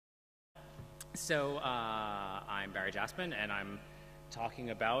So I'm Barry Jaspan, and I'm talking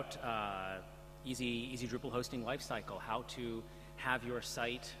about easy Drupal hosting lifecycle, how to have your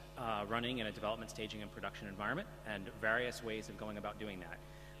site running in a development, staging, and production environment, and various ways of going about doing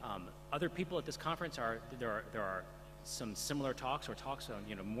that. Other people at this conference there are some similar talks or talks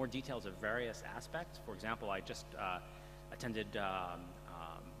on more details of various aspects. For example, I just attended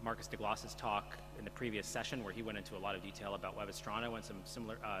Marcus DeGlass's talk in the previous session, where he went into a lot of detail about WebAstrano and some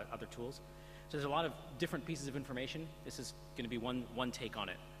similar other tools. So there's a lot of different pieces of information. This is going to be one take on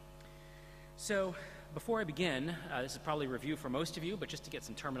it. So before I begin, this is probably a review for most of you, but just to get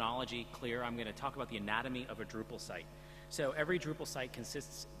some terminology clear, I'm going to talk about the anatomy of a Drupal site. So every Drupal site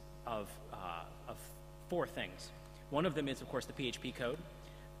consists of four things. One of them is, of course, the PHP code,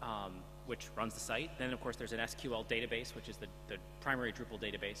 which runs the site. Then, of course, there's an SQL database, which is the primary Drupal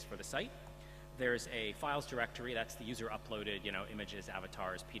database for the site. There's a files directory. That's the user uploaded, images,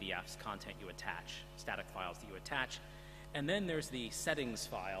 avatars, PDFs, content you attach, static files that you attach. And then there's the settings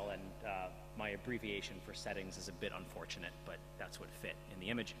file, and my abbreviation for settings is a bit unfortunate, but that's what fit in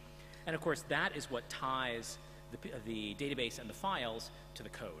the image. And of course, that is what ties the database and the files to the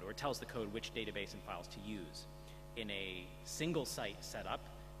code, or it tells the code which database and files to use. In a single site setup,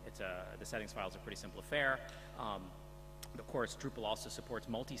 the settings files are a pretty simple affair. Of course, Drupal also supports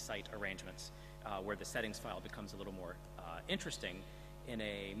multi-site arrangements, where the settings file becomes a little more interesting. In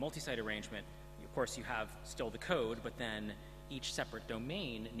a multi-site arrangement, of course, you have still the code, but then each separate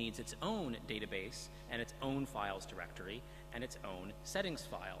domain needs its own database and its own files directory and its own settings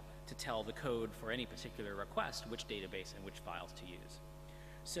file to tell the code for any particular request which database and which files to use.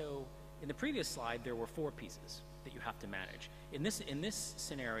 So in the previous slide, there were four pieces that you have to manage. In this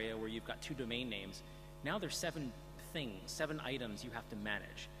scenario where you've got two domain names, now there's seven items you have to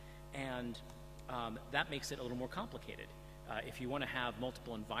manage. And that makes it a little more complicated. If you want to have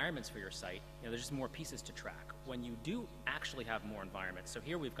multiple environments for your site, there's just more pieces to track. When you do actually have more environments, so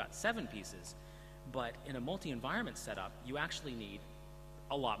here we've got 7 pieces, but in a multi-environment setup, you actually need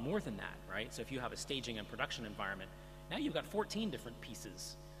a lot more than that, right? So if you have a staging and production environment, now you've got 14 different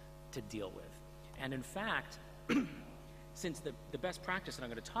pieces to deal with. And in fact, since the best practice that I'm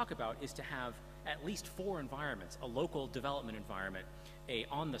going to talk about is to have at least 4 environments: a local development environment, a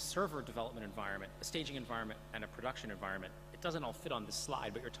on-the-server development environment, a staging environment, and a production environment. It doesn't all fit on this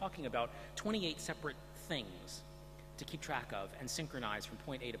slide, but you're talking about 28 separate things to keep track of and synchronize from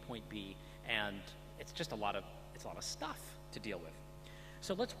point A to point B, and it's just a lot of stuff to deal with.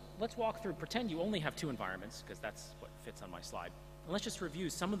 So let's walk through. Pretend you only have 2 environments, because that's what fits on my slide. And let's just review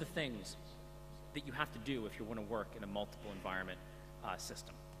some of the things that you have to do if you want to work in a multiple environment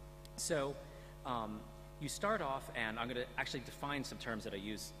system. So you start off, and I'm going to actually define some terms that I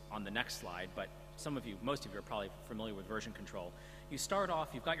use on the next slide, but most of you are probably familiar with version control. You start off,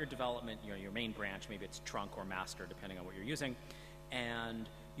 you've got your development, your main branch, maybe it's trunk or master, depending on what you're using, and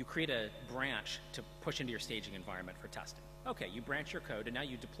you create a branch to push into your staging environment for testing. Okay, you branch your code, and now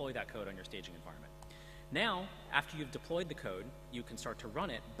you deploy that code on your staging environment. Now, after you've deployed the code, you can start to run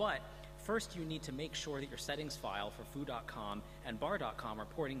it, but first you need to make sure that your settings file for foo.com and bar.com are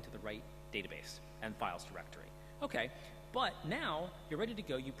porting to the right database and files directory. Okay, but now you're ready to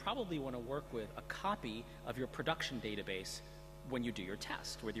go. You probably want to work with a copy of your production database when you do your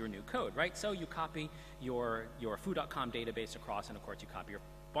test with your new code, right? So you copy your foo.com database across, and of course you copy your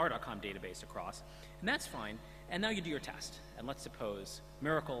bar.com database across, and that's fine. And now you do your test. And let's suppose,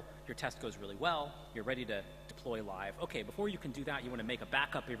 miracle, your test goes really well. You're ready to deploy live. Okay, before you can do that, you want to make a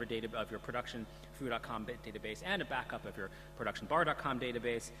backup of your production foo.com database and a backup of your production bar.com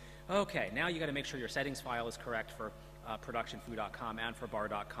database. Okay, now you got to make sure your settings file is correct for production foo.com and for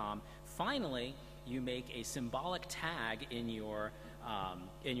bar.com. Finally, you make a symbolic tag in your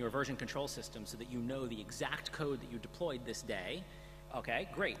version control system so that you know the exact code that you deployed this day. Okay,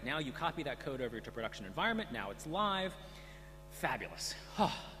 great. Now you copy that code over to production environment. Now it's live. Fabulous.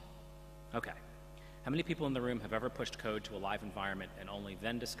 Okay. How many people in the room have ever pushed code to a live environment and only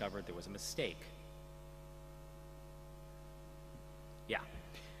then discovered there was a mistake? Yeah.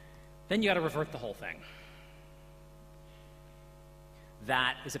 Then you got to revert the whole thing.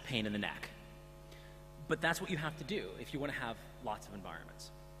 That is a pain in the neck. But that's what you have to do if you want to have lots of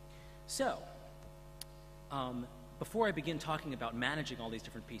environments. So, before I begin talking about managing all these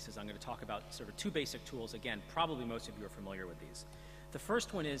different pieces, I'm going to talk about sort of 2 basic tools. Again, probably most of you are familiar with these. The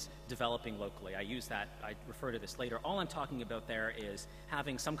first one is developing locally. I use that, I refer to this later. All I'm talking about there is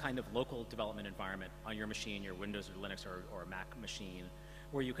having some kind of local development environment on your machine, your Windows or Linux or Mac machine,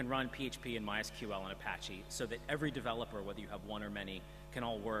 where you can run PHP and MySQL and Apache so that every developer, whether you have one or many, can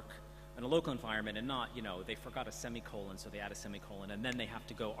all work in a local environment and not, they forgot a semicolon, so they add a semicolon, and then they have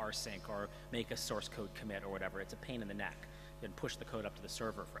to go rsync or make a source code commit or whatever. It's a pain in the neck. And push the code up to the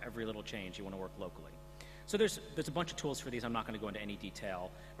server for every little change you want to work locally. So there's a bunch of tools for these. I'm not going to go into any detail,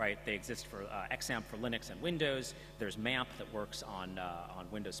 right? They exist for XAMPP for Linux and Windows. There's MAMP that works on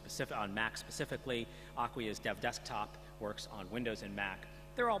Mac specifically. Acquia's Dev Desktop works on Windows and Mac.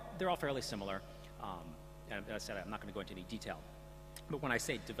 They're all fairly similar. And as I said, I'm not going to go into any detail. But when I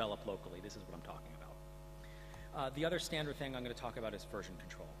say develop locally, this is what I'm talking about. The other standard thing I'm going to talk about is version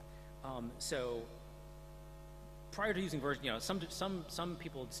control. So prior to using version, some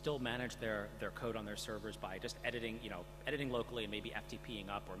people still manage their code on their servers by just editing locally and maybe FTPing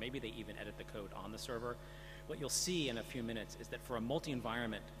up, or maybe they even edit the code on the server. What you'll see in a few minutes is that for a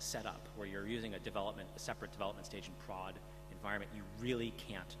multi-environment setup where you're using a separate development stage and prod environment, you really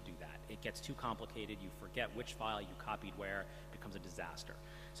can't do that. It gets too complicated. You forget which file you copied where. It becomes a disaster.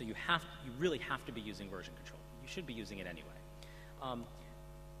 So you really have to be using version control. You should be using it anyway.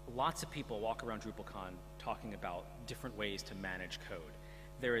 Lots of people walk around DrupalCon talking about different ways to manage code.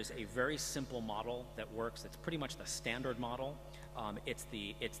 There is a very simple model that works. It's pretty much the standard model. It's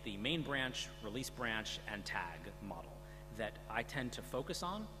the main branch, release branch, and tag model that I tend to focus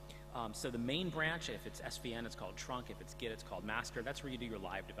on. So the main branch, if it's SVN, it's called trunk. If it's Git, it's called master. That's where you do your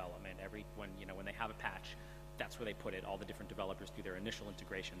live development. When they have a patch, that's where they put it. All the different developers do their initial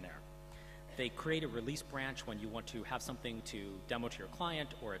integration there. They create a release branch when you want to have something to demo to your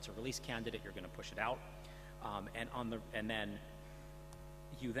client, or it's a release candidate, you're going to push it out. And then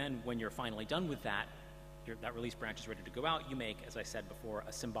when you're finally done with that, that release branch is ready to go out. You make, as I said before,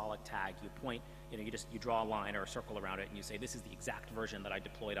 a symbolic tag. You point, you draw a line or a circle around it, and you say, this is the exact version that I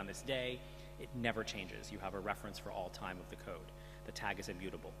deployed on this day. It never changes. You have a reference for all time of the code. The tag is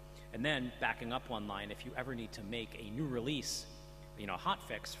immutable. And then backing up one line, if you ever need to make a new release, a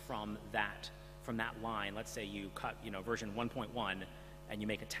hotfix from that line, let's say you cut, version 1.1, and you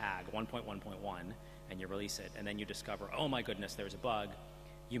make a tag 1.1.1, and you release it, and then you discover, oh my goodness, there's a bug.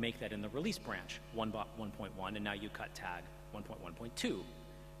 You make that in the release branch 1.1, and now you cut tag 1.1.2.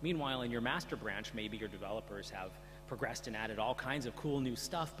 Meanwhile, in your master branch, maybe your developers have progressed and added all kinds of cool new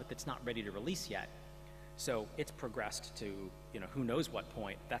stuff, but it's not ready to release yet. So it's progressed to, who knows what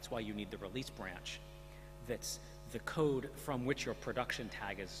point. That's why you need the release branch. That's the code from which your production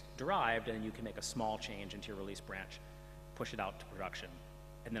tag is derived, and then you can make a small change into your release branch, push it out to production,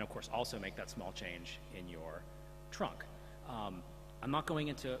 and then of course also make that small change in your trunk. I'm not going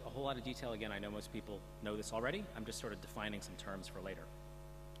into a whole lot of detail. Again, I know most people know this already. I'm just sort of defining some terms for later.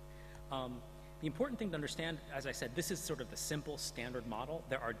 The important thing to understand, as I said, this is sort of the simple standard model.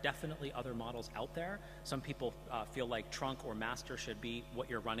 There are definitely other models out there. Some people feel like trunk or master should be what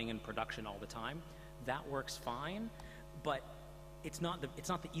you're running in production all the time. That works fine, but it's not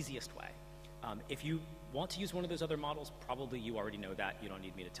the easiest way. If you want to use one of those other models, probably you already know that. You don't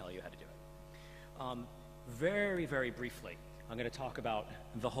need me to tell you how to do it. Very, very briefly, I'm going to talk about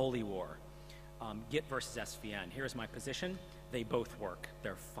the holy war, Git versus SVN. Here's my position. They both work.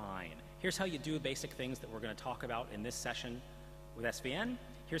 They're fine. Here's how you do basic things that we're going to talk about in this session with SVN.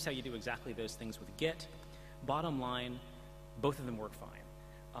 Here's how you do exactly those things with Git. Bottom line, both of them work fine.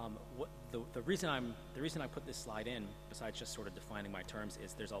 The reason I put this slide in, besides just sort of defining my terms,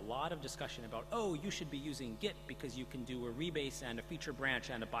 is there's a lot of discussion about, oh, you should be using Git because you can do a rebase and a feature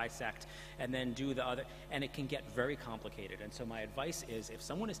branch and a bisect and then do the other, and it can get very complicated. And so my advice is, if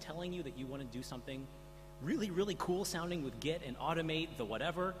someone is telling you that you want to do something really, really cool sounding with Git and automate the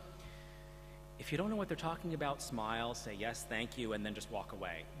whatever, if you don't know what they're talking about, smile, say yes, thank you, and then just walk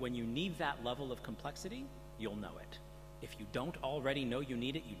away. When you need that level of complexity, you'll know it. If you don't already know you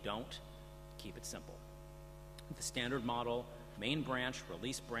need it, you don't. Keep it simple. The standard model, main branch,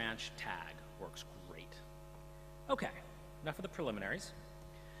 release branch, tag, works great. Okay, enough of the preliminaries.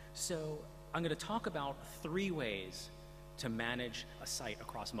 So I'm going to talk about 3 ways to manage a site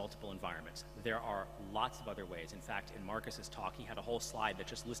across multiple environments. There are lots of other ways. In fact, in Marcus's talk, he had a whole slide that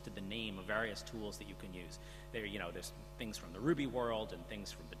just listed the name of various tools that you can use. There's things from the Ruby world and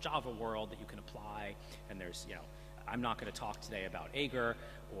things from the Java world that you can apply, and there's, I'm not going to talk today about Agar,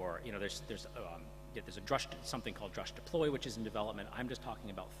 or there's something called Drush Deploy, which is in development. I'm just talking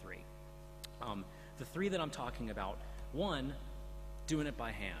about 3. The 3 that I'm talking about: 1, doing it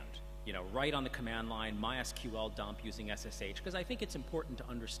by hand. Right on the command line, MySQL dump using SSH, because I think it's important to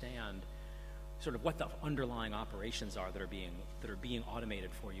understand sort of what the underlying operations are that are being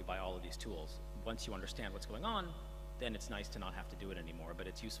automated for you by all of these tools. Once you understand what's going on, then it's nice to not have to do it anymore, but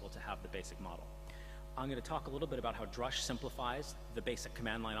it's useful to have the basic model. I'm going to talk a little bit about how Drush simplifies the basic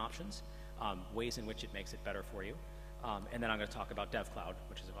command line options, ways in which it makes it better for you. And then I'm going to talk about DevCloud,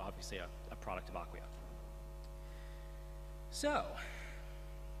 which is obviously a product of Acquia. So,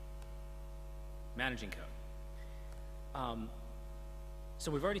 managing code.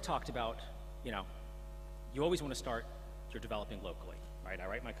 So we've already talked about, you always want to start your developing locally, right? I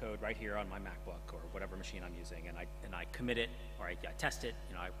write my code right here on my MacBook or whatever machine I'm using, and I commit it, or I test it,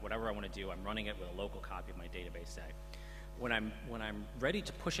 whatever I want to do, I'm running it with a local copy of my database, say. When I'm ready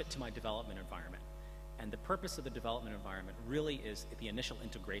to push it to my development environment, and the purpose of the development environment really is the initial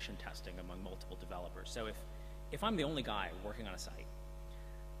integration testing among multiple developers. So if I'm the only guy working on a site,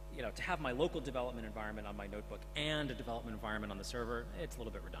 to have my local development environment on my notebook and a development environment on the server, it's a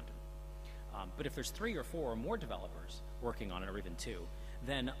little bit redundant. But if there's 3 or 4 or more developers working on it, or even 2,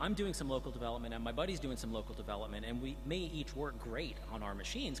 then I'm doing some local development and my buddy's doing some local development, and we may each work great on our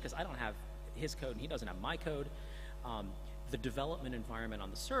machines because I don't have his code and he doesn't have my code. The development environment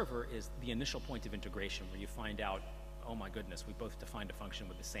on the server is the initial point of integration where you find out, oh my goodness, we both defined a function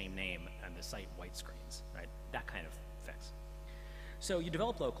with the same name and the site white screens, right? That kind of fix. So you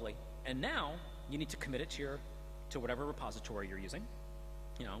develop locally, and now you need to commit it to whatever repository you're using,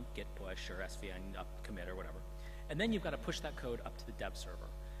 git push or svn up commit or whatever. And then you've got to push that code up to the dev server.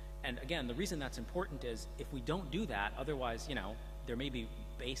 And again, the reason that's important is if we don't do that, otherwise, there may be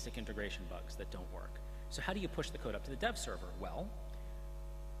basic integration bugs that don't work. So how do you push the code up to the dev server? Well,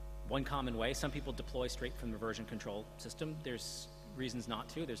 one common way, some people deploy straight from the version control system. There's reasons not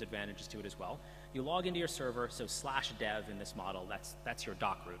to. There's advantages to it as well. You log into your server, so /dev in this model, that's your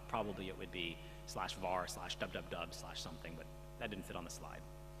doc root. Probably it would be /var/www/something, but that didn't fit on the slide.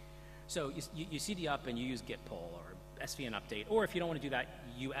 So you CD up and you use git pull or svn update, or if you don't want to do that,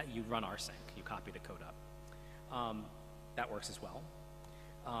 you run rsync. You copy the code up. That works as well.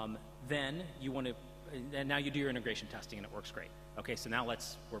 Then you want to, and now you do your integration testing and it works great. Okay, so now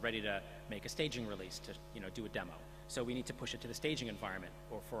we're ready to make a staging release to do a demo. So we need to push it to the staging environment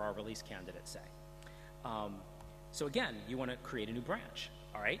or for our release candidate, say. So again, you want to create a new branch.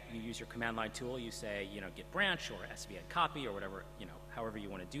 All right, you use your command line tool. You say git branch or svn copy or whatever, however you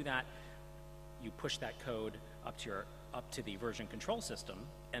want to do that. You push that code up to the version control system,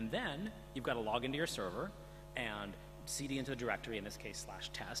 and then you've got to log into your server and cd into the directory, in this case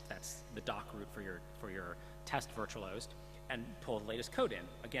 /test. That's the doc root for your test virtual host, and pull the latest code in.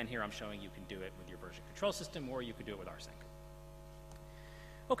 Again, here I'm showing you can do it with your version control system, or you could do it with rsync.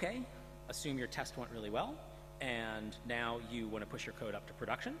 Okay, assume your test went really well, and now you want to push your code up to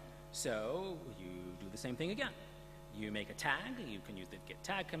production. So you do the same thing again. You make a tag. You can use the git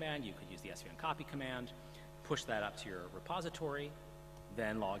tag command. You could use the svn copy command. Push that up to your repository.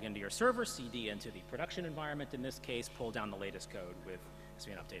 Then log into your server, cd into the production environment. In this case, pull down the latest code with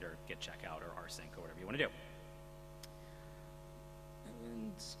svn update or git checkout or rsync or whatever you want to do.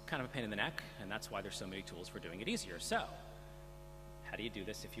 And it's kind of a pain in the neck, and that's why there's so many tools for doing it easier. So how do you do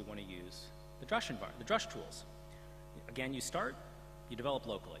this if you want to use the Drush tools? Again, you develop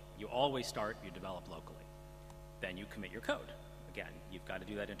locally. You always start, you develop locally. Then you commit your code. Again, you've got to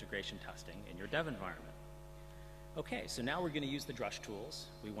do that integration testing in your dev environment. Okay, so now we're going to use the Drush tools.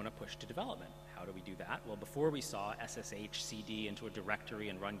 We want to push to development. How do we do that? Well, before we saw SSH cd into a directory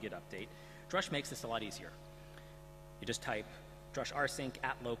and run git update. Drush makes this a lot easier. You just type drush rsync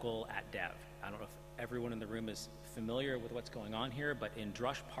 @local @dev. I don't know if everyone in the room is familiar with what's going on here, but in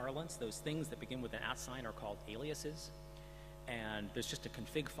Drush parlance, those things that begin with an @ are called aliases. And there's just a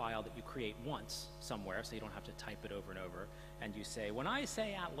config file that you create once somewhere, so you don't have to type it over and over. And you say, when I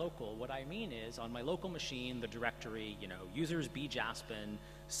say @local, what I mean is on my local machine, the directory, users b Jaspan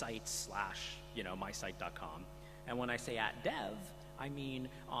sites / mysite.com. And when I say @dev, I mean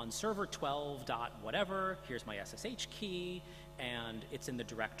on server 12 dot whatever, here's my SSH key, and it's in the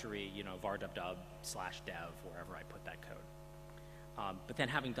directory, var/dev, wherever I put that code. But then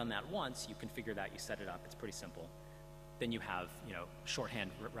having done that once, you configure that, you set it up, it's pretty simple. Then you have,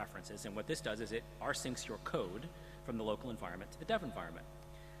 shorthand references, and what this does is it rsyncs your code from the local environment to the dev environment.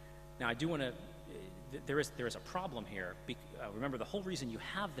 Now, I do want to, there is a problem here. Remember, the whole reason you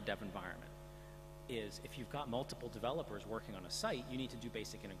have the dev environment is if you've got multiple developers working on a site, you need to do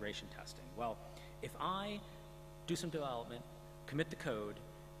basic integration testing. Well, if I do some development, commit the code,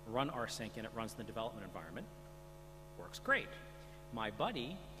 run rsync, and it runs in the development environment, works great. My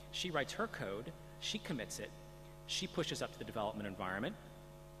buddy, she writes her code, she commits it, she pushes up to the development environment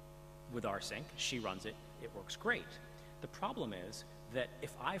with rsync, she runs it, it works great. The problem is that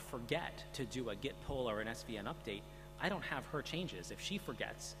if I forget to do a git pull or an svn update, I don't have her changes. If she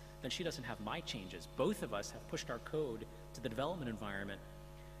forgets, then she doesn't have my changes. Both of us have pushed our code to the development environment.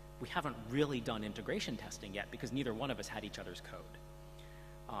 We haven't really done integration testing yet because neither one of us had each other's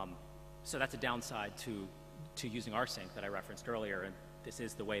code. So that's a downside to to using rsync that I referenced earlier, and this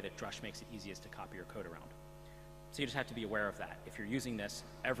is the way that Drush makes it easiest to copy your code around. So you just have to be aware of that. If you're using this,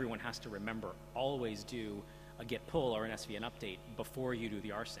 everyone has to remember, always do a git pull or an svn update before you do the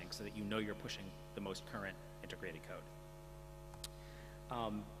rsync so that you know you're pushing the most current integrated code.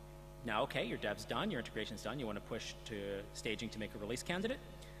 Now, okay, your dev's done, your integration's done, you want to push to staging to make a release candidate.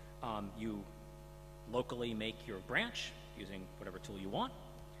 You locally make your branch using whatever tool you want,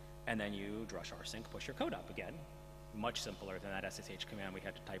 and then you drush rsync, push your code up again. Much simpler than that SSH command we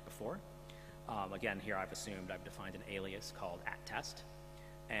had to type before. Again, here I've defined an alias called @test,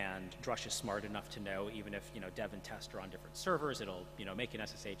 and Drush is smart enough to know even if dev and test are on different servers, it'll make an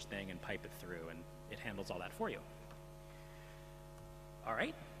SSH thing and pipe it through, and it handles all that for you. All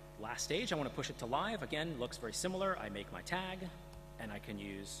right, last stage, I want to push it to live. Again, looks very similar. I make my tag, and I can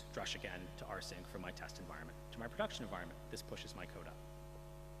use Drush again to rsync from my test environment to my production environment. This pushes my code up.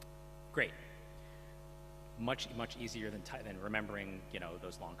 Great. Much easier than remembering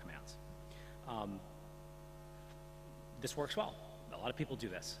those long commands. This works well. A lot of people do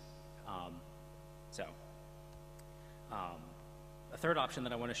this. A third option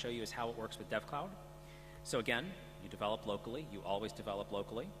that I want to show you is how it works with DevCloud. So again, you develop locally. You always develop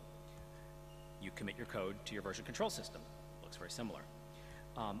locally. You commit your code to your version control system. Looks very similar.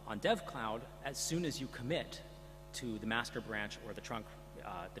 On DevCloud, as soon as you commit to the master branch or the trunk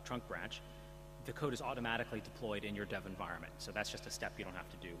branch, the code is automatically deployed in your dev environment. So that's just a step you don't have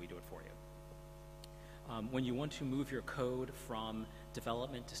to do. We do it for you. When you want to move your code from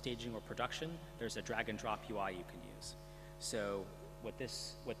development to staging or production, there's a drag and drop UI you can use. So what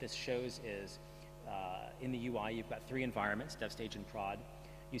this shows is in the UI, you've got 3 environments, dev, stage, and prod.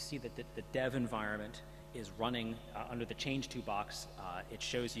 You see that the dev environment is running under the change to box. It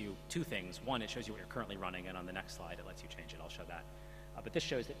shows you 2 things. One, it shows you what you're currently running, and on the next slide, it lets you change it. I'll show that. But this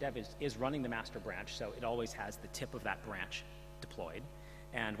shows that dev is running the master branch, so it always has the tip of that branch deployed.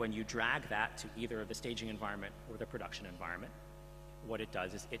 And when you drag that to either the staging environment or the production environment, what it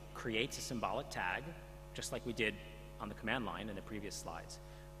does is it creates a symbolic tag, just like we did on the command line in the previous slides,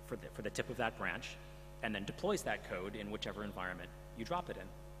 for the tip of that branch, and then deploys that code in whichever environment you drop it in.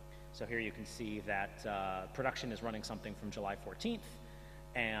 So here you can see that production is running something from July 14th,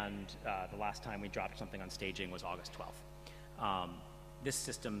 and the last time we dropped something on staging was August 12th. This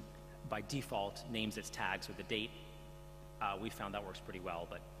system, by default, names its tags with the date. We found that works pretty well,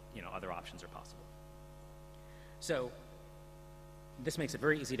 but other options are possible. So this makes it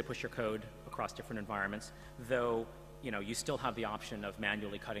very easy to push your code across different environments, though you still have the option of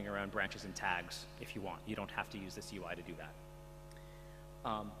manually cutting around branches and tags if you want. You don't have to use this UI to do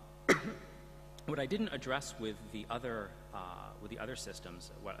that. What I didn't address with the other systems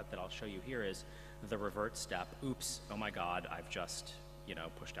that I'll show you here is the revert step. Oops, oh my God, I've just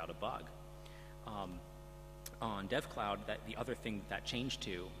pushed out a bug. On DevCloud, the other thing that changed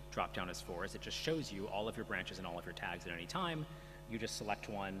to dropdown is for is it just shows you all of your branches and all of your tags at any time. You just select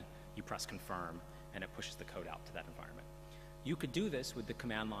one, you press confirm, and it pushes the code out to that environment. You could do this with the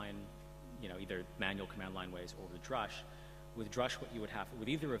command line, either manual command line ways or with Drush. With Drush, with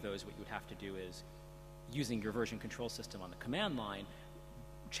either of those, what you would have to do is, using your version control system on the command line,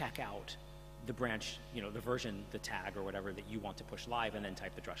 check out the branch, the version, the tag, or whatever that you want to push live, and then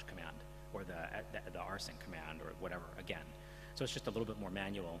type the Drush command or the rsync command or whatever again. So it's just a little bit more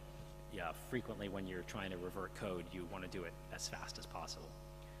manual. Yeah, frequently when you're trying to revert code, you want to do it as fast as possible.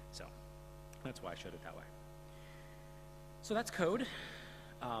 So that's why I showed it that way. So that's code.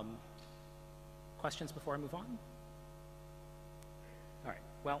 Questions before I move on? All right.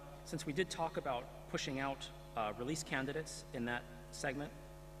 Well, since we did talk about pushing out release candidates in that segment,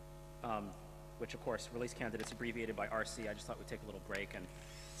 which of course release candidates abbreviated by RC, I just thought we'd take a little break and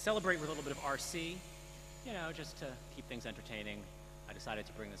celebrate with a little bit of RC, just to keep things entertaining. I decided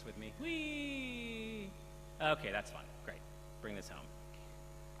to bring this with me. Whee! Okay, that's fine. Great. Bring this home.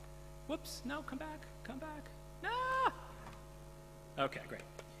 Whoops, no, come back, come back. No! Okay, great.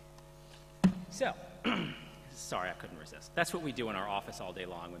 So, sorry, I couldn't resist. That's what we do in our office all day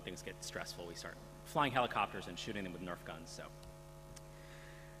long when things get stressful. We start flying helicopters and shooting them with Nerf guns, so.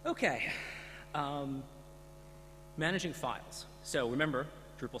 Okay. Managing files. So remember,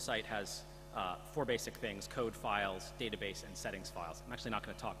 Drupal site has 4 basic things: code files, database, and settings files. I'm actually not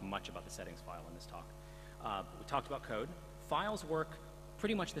going to talk much about the settings file in this talk. We talked about code. Files work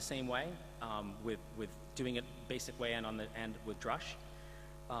pretty much the same way, with doing it basic way and on the end with Drush.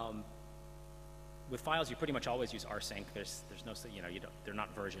 With files, you pretty much always use rsync. There's no, they're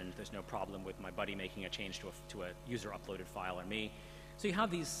not versioned. There's no problem with my buddy making a change to a user uploaded file or me. So you have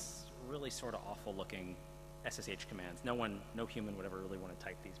these really sort of awful looking SSH commands. No human would ever really want to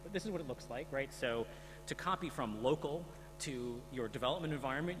type these, but this is what it looks like, right? So to copy from local to your development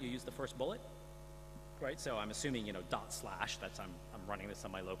environment, you use the first bullet, right? So I'm assuming, you know, // that's I'm running this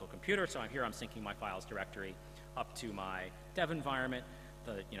on my local computer, so I'm syncing my files directory up to my dev environment.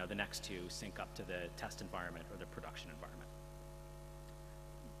 The next two sync up to the test environment or the production environment.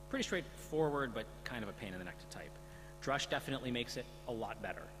 Pretty straightforward, but kind of a pain in the neck to type. Drush definitely makes it a lot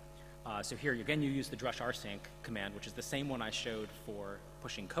better. So here, again, you use the drush rsync command, which is the same one I showed for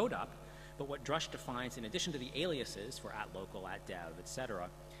pushing code up, but what drush defines, in addition to the aliases for @local, @dev, etc.,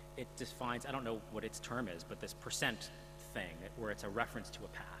 it defines, I don't know what its term is, but this % thing, where it's a reference to a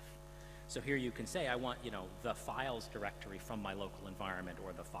path. So here you can say, I want, you know, the files directory from my local environment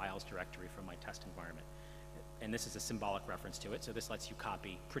or the files directory from my test environment. And this is a symbolic reference to it, so this lets you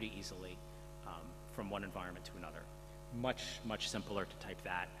copy pretty easily from one environment to another. Much simpler to type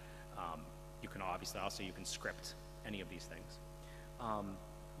that. You can obviously also, you can script any of these things.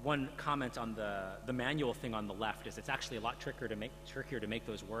 One comment on the manual thing on the left is it's actually a lot trickier to make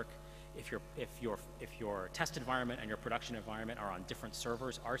those work if your test environment and your production environment are on different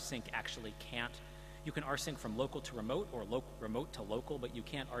servers. rsync actually can't. You can rsync from local to remote or remote to local, but you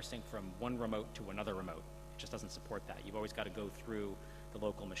can't rsync from one remote to another remote. It just doesn't support that. You've always got to go through the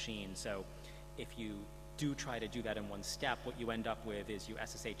local machine. So if you do try to do that in one step, what you end up with is you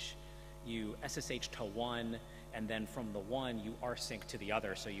SSH to one, and then from the one you rsync to the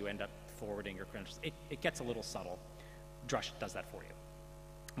other, so you end up forwarding your credentials. It gets a little subtle. Drush does that for you,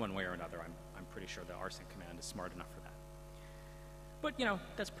 one way or another. I'm pretty sure the rsync command is smart enough for that. But you know,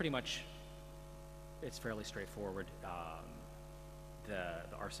 that's pretty much. It's fairly straightforward. The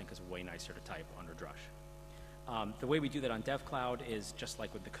rsync is way nicer to type under drush. The way we do that on DevCloud is just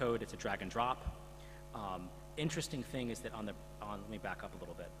like with the code. It's a drag and drop. Interesting thing is that let me back up a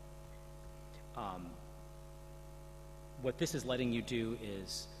little bit. What this is letting you do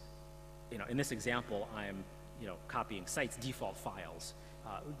is, you know, in this example, I'm, you know, copying sites' default files.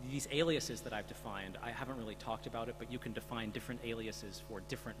 These aliases that I've defined, I haven't really talked about it, but you can define different aliases for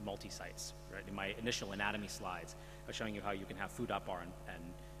different multi-sites, right? In my initial anatomy slides, I was showing you how you can have foo.bar and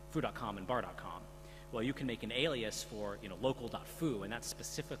foo.com and bar.com. Well, you can make an alias for, you know, local.foo, and that's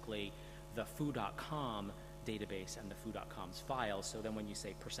specifically the foo.com database and the foo.com's files. So then when you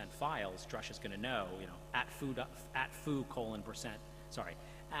say %files, drush is going to know, you know, at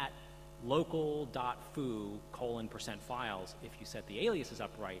local.foo:%files, if you set the aliases up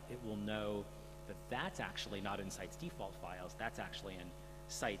right, it will know that that's actually not in sites default files, that's actually in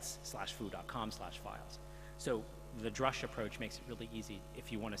sites/foo.com/files. So the drush approach makes it really easy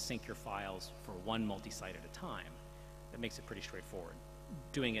if you want to sync your files for one multi-site at a time. That makes it pretty straightforward.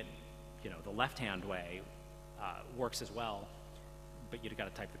 Doing it, you know, the left-hand way works as well, but you've got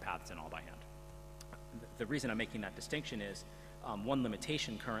to type the paths in all by hand. The reason I'm making that distinction is one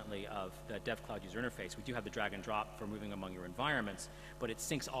limitation currently of the DevCloud user interface. We do have the drag and drop for moving among your environments, but it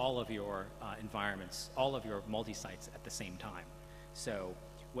syncs all of your environments, all of your multi-sites at the same time. So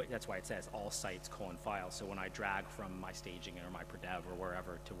that's why it says all sites : files. So when I drag from my staging or my predev or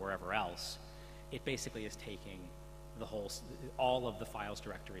wherever to wherever else, it basically is taking all of the files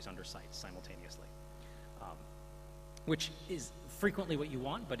directories under sites simultaneously. Which is frequently what you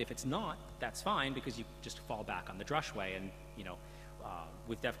want, but if it's not, that's fine, because you just fall back on the drush way. And you know,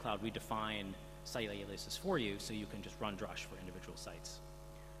 with DevCloud, we define site aliases for you, so you can just run drush for individual sites,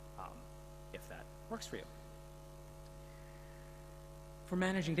 if that works for you. For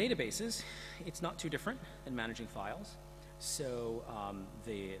managing databases, it's not too different than managing files. So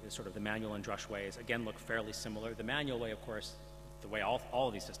the sort of the manual and drush ways, again, look fairly similar. The manual way, of course, the way all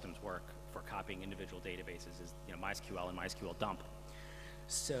of these systems work for copying individual databases is, you know, MySQL and MySQL dump.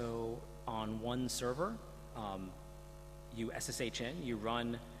 So on one server, you SSH in, you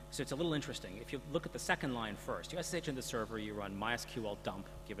run, so it's a little interesting. If you look at the second line first, you SSH in the server, you run MySQL dump,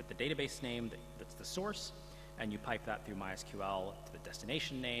 give it the database name that's the source, and you pipe that through MySQL to the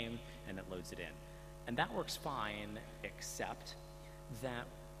destination name, and it loads it in. And that works fine, except that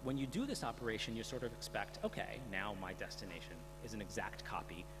when you do this operation, you sort of expect, okay, now my destination is an exact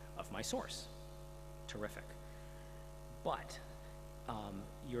copy of my source. Terrific. But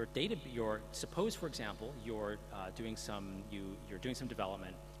suppose, for example, you're doing some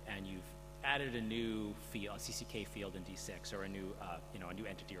development, and you've added a new field, a CCK field in D6, or a new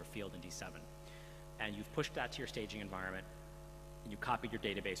entity or field in D7, and you've pushed that to your staging environment, and you copied your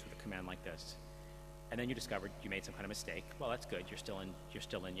database with a command like this, and then you discovered you made some kind of mistake. Well, that's good. You're still in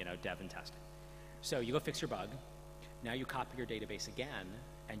dev and testing. So you go fix your bug. Now you copy your database again,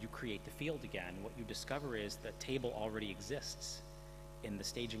 and you create the field again. What you discover is the table already exists in the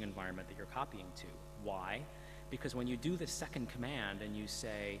staging environment that you're copying to. Why? Because when you do the second command and you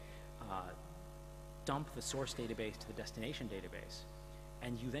say dump the source database to the destination database,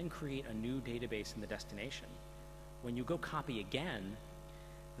 and you then create a new database in the destination, when you go copy again,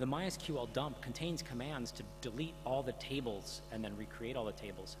 the MySQL dump contains commands to delete all the tables and then recreate all the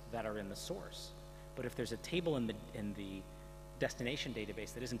tables that are in the source. But if there's a table in the destination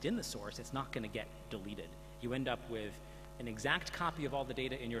database that isn't in the source, it's not going to get deleted. You end up with an exact copy of all the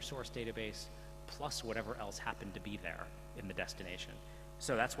data in your source database plus whatever else happened to be there in the destination.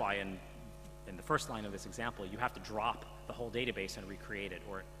 So that's why in the first line of this example, you have to drop the whole database and recreate it,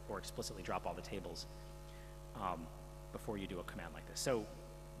 or explicitly drop all the tables before you do a command like this. So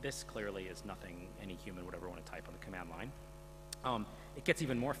this clearly is nothing any human would ever want to type on the command line. It gets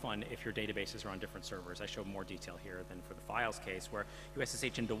even more fun if your databases are on different servers. I show more detail here than for the files case, where you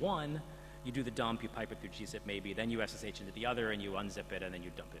SSH into one, you do the dump, you pipe it through gzip maybe, then you SSH into the other, and you unzip it, and then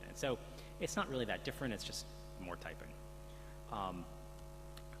you dump it in. So it's not really that different, it's just more typing.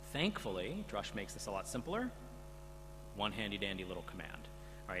 Thankfully, Drush makes this a lot simpler. One handy-dandy little command.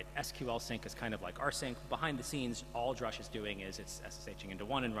 All right, SQL sync is kind of like rsync. Behind the scenes, all Drush is doing is it's SSHing into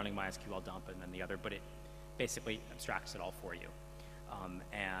one and running MySQL dump and then the other, but it basically abstracts it all for you.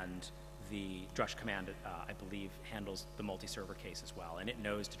 And the Drush command, I believe, handles the multi-server case as well, and it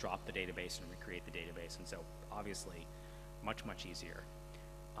knows to drop the database and recreate the database, and so obviously much, much easier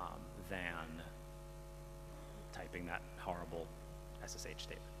than typing that horrible SSH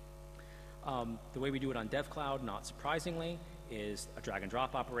statement. The way we do it on DevCloud, not surprisingly, is a drag and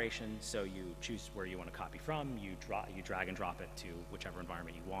drop operation. So you choose where you want to copy from, you drag and drop it to whichever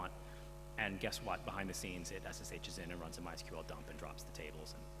environment you want, and guess what? Behind the scenes, it SSHs in and runs a MySQL dump and drops the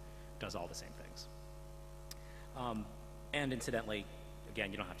tables and does all the same things. And incidentally, again,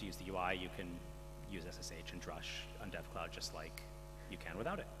 you don't have to use the UI. You can use SSH and Drush on DevCloud just like you can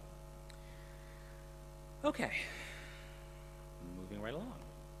without it. Okay, moving right along.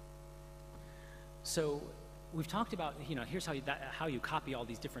 So we've talked about, here's how you copy all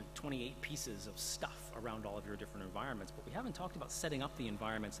these different 28 pieces of stuff around all of your different environments, but we haven't talked about setting up the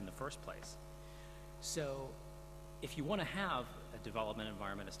environments in the first place. So if you want to have a development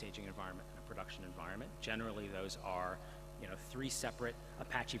environment, a staging environment, and a production environment, generally those are 3 separate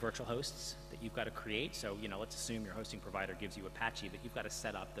Apache virtual hosts that you've got to create. So let's assume your hosting provider gives you Apache, but you've got to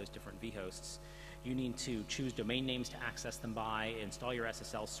set up those different vhosts. You need to choose domain names to access them by, install your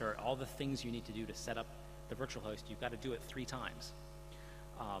SSL cert, all the things you need to do to set up the virtual host. You've got to do it 3 times.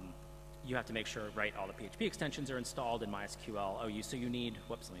 You have to make sure, right, all the PHP extensions are installed in MySQL. So you need,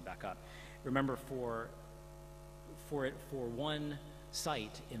 whoops, let me back up. Remember, for one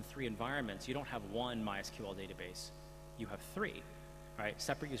site in 3 environments, you don't have one MySQL database. You have 3, right?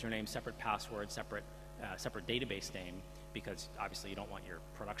 Separate username, separate password, separate database name, because obviously you don't want your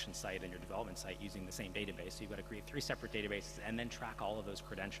production site and your development site using the same database. So you've got to create 3 separate databases and then track all of those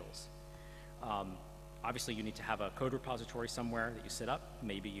credentials. Obviously, you need to have a code repository somewhere that you set up.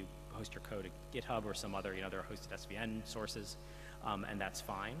 Maybe you host your code at GitHub or some other, there are hosted SVN sources, and that's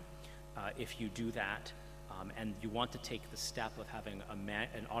fine. If you do that, and you want to take the step of having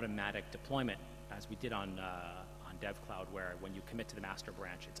an automatic deployment, as we did on DevCloud, where when you commit to the master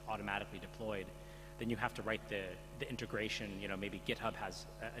branch, it's automatically deployed, then you have to write the integration. Maybe GitHub has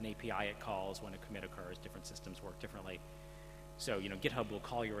an API it calls when a commit occurs. Different systems work differently. So, GitHub will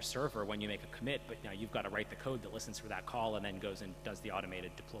call your server when you make a commit, but now you've got to write the code that listens for that call and then goes and does the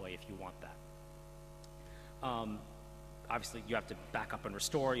automated deploy if you want that. Obviously, you have to back up and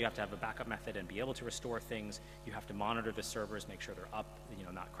restore. You have to have a backup method and be able to restore things. You have to monitor the servers, make sure they're up,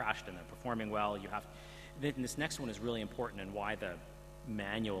 not crashed and they're performing well. Then this next one is really important, and why the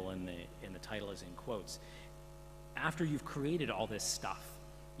manual in the title is in quotes. After you've created all this stuff,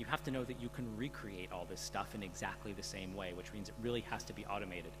 you have to know that you can recreate all this stuff in exactly the same way, which means it really has to be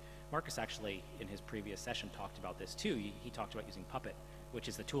automated. Marcus actually, in his previous session, talked about this too. He talked about using Puppet, which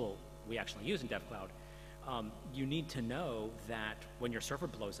is the tool we actually use in DevCloud. You need to know that when your server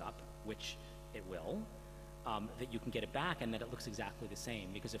blows up, which it will, that you can get it back and that it looks exactly the same.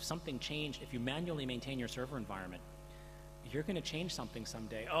 Because if something changed, if you manually maintain your server environment, you're going to change something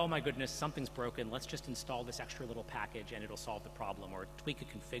someday. Oh my goodness, something's broken. Let's just install this extra little package and it'll solve the problem, or tweak a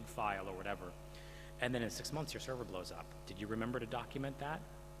config file or whatever. And then in 6 months, your server blows up. Did you remember to document that?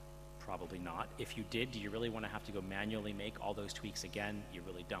 Probably not. If you did, do you really want to have to go manually make all those tweaks again? You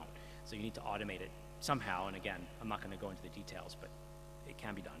really don't. So you need to automate it somehow. And again, I'm not going to go into the details, but it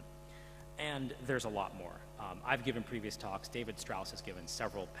can be done. And there's a lot more. I've given previous talks. David Strauss has given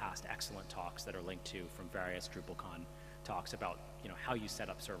several past excellent talks that are linked to from various DrupalCon talks about how you set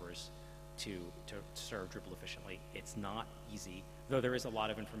up servers to serve Drupal efficiently. It's not easy, though there is a lot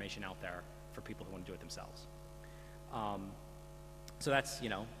of information out there for people who want to do it themselves. So that's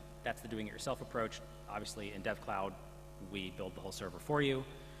the doing it yourself approach. obviously in DevCloud, we build the whole server for you.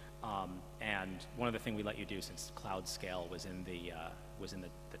 And one other thing we let you do, since cloud scale was in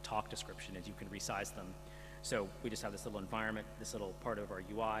the talk description, is you can resize them. So we just have this little environment, this little part of our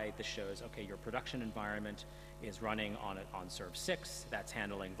UI. This shows, okay, your production environment is running on Serve 6. That's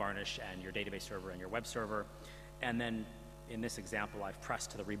handling Varnish and your database server and your web server. And then in this example, I've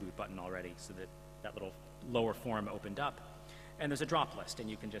pressed the reboot button already so that that little lower form opened up. And there's a drop list, and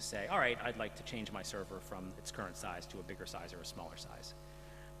you can just say, all right, I'd like to change my server from its current size to a bigger size or a smaller size.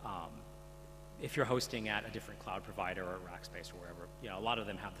 If you're hosting at a different cloud provider or Rackspace or wherever, a lot of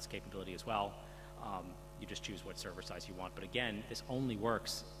them have this capability as well. You just choose what server size you want. But again, this only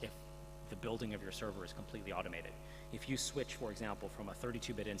works if the building of your server is completely automated. If you switch, for example, from a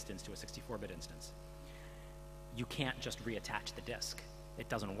 32-bit instance to a 64-bit instance, you can't just reattach the disk. It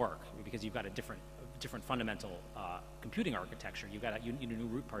doesn't work because you've got a different fundamental computing architecture. You need a new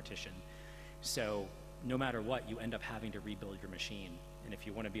root partition. So no matter what, you end up having to rebuild your machine. And if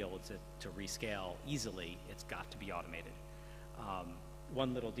you want to be able to rescale easily, it's got to be automated.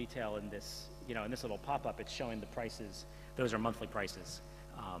 One little detail in this, in this little pop-up, it's showing the prices. Those are monthly prices.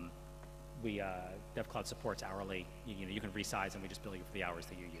 DevCloud supports hourly. You can resize, and we just bill you for the hours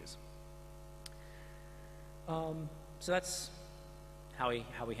that you use. So that's how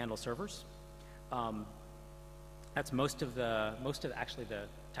we handle servers. That's most of actually the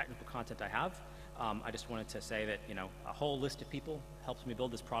technical content I have. I just wanted to say that a whole list of people helped me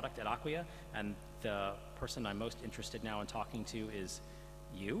build this product at Acquia, and the person I'm most interested now in talking to is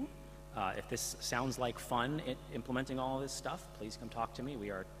you. If this sounds like fun implementing all of this stuff, please come talk to me. We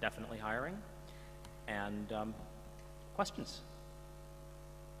are definitely hiring. And questions?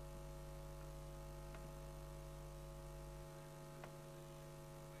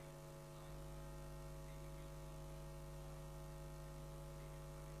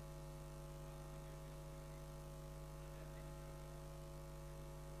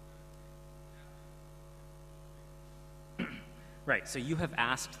 Right, so you have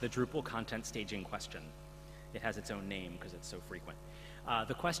asked the Drupal content staging question. It has its own name because it's so frequent.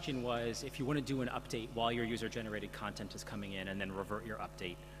 The question was, if you want to do an update while your user-generated content is coming in and then revert your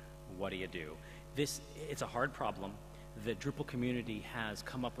update, what do you do? It's a hard problem. The Drupal community has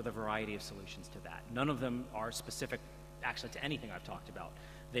come up with a variety of solutions to that. None of them are specific, actually, to anything I've talked about.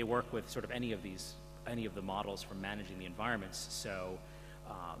 They work with sort of any of the models for managing the environments. So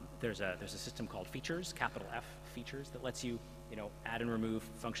there's a system called features, capital F features, that lets you add and remove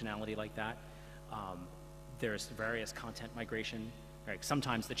functionality like that. There's various content migration. Right?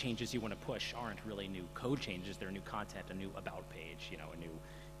 Sometimes the changes you want to push aren't really new code changes, they're new content, a new about page, a new,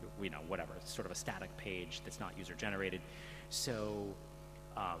 whatever, sort of a static page that's not user generated. So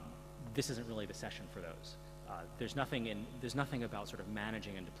this isn't really the session for those. There's nothing about sort of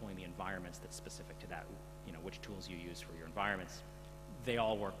managing and deploying the environments that's specific to that, which tools you use for your environments. They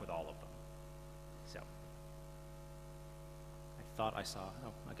all work with all of them. So I thought I saw,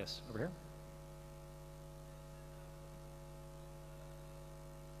 I guess over here.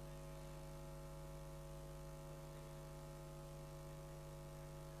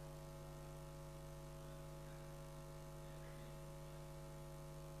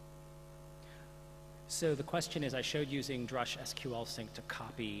 So the question is, I showed using Drush SQL Sync to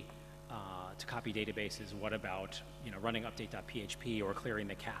copy databases. What about running update.php or clearing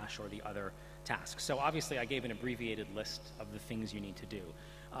the cache or the other tasks? So obviously, I gave an abbreviated list of the things you need to do.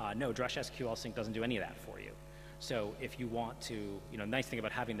 No, Drush SQL Sync doesn't do any of that for you. So if you want to, the nice thing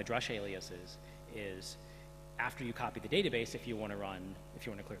about having the Drush aliases is after you copy the database, if you want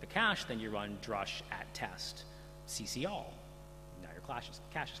to clear the cache, then you run drush @test ccall. Now your cache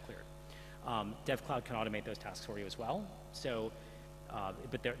is cleared. DevCloud can automate those tasks for you as well. So,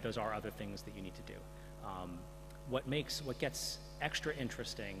 but those are other things that you need to do. What gets extra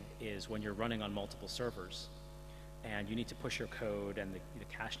interesting is when you're running on multiple servers, and you need to push your code, and the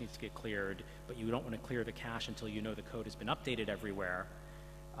cache needs to get cleared, but you don't want to clear the cache until you know the code has been updated everywhere.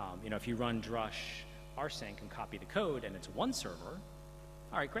 If you run drush rsync and copy the code, and it's one server,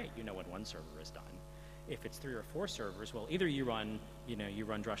 all right, great, you know when one server is done. If it's 3 or 4 servers, well, either you run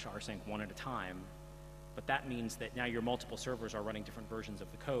drush rsync one at a time, but that means that now your multiple servers are running different versions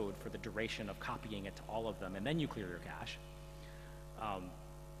of the code for the duration of copying it to all of them, and then you clear your cache.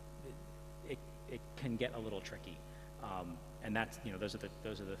 It can get a little tricky, and that's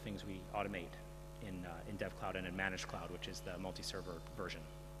those are the things we automate in DevCloud and in Managed Cloud, which is the multi-server version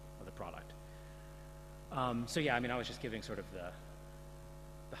of the product. So yeah, I was just giving sort of the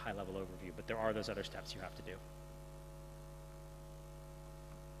high-level overview, but there are those other steps you have to do.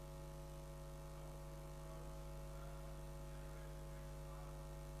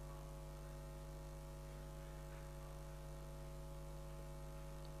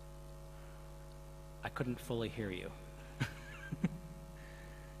 couldn't fully hear you. Do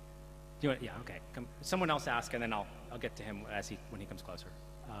you want, yeah, okay. Come, someone else ask, and then I'll get to him when he comes closer.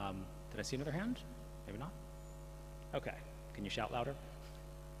 Did I see another hand? Maybe not. Okay. Can you shout louder?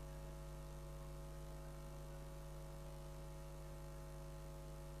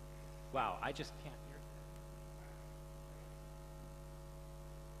 Wow, I just can't hear.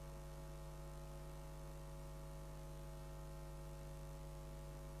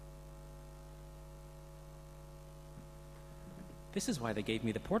 This is why they gave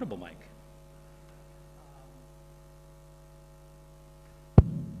me the portable mic.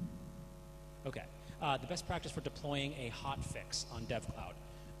 Okay. The best practice for deploying a hotfix on DevCloud.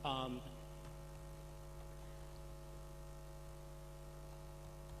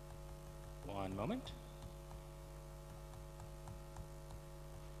 One moment.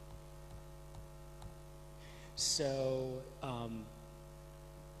 So,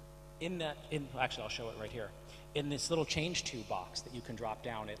 actually, I'll show it right here. In this little change to box that you can drop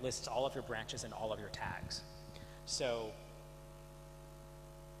down, it lists all of your branches and all of your tags. So,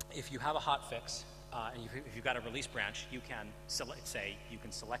 if you have a hotfix, and if you've got a release branch, you can select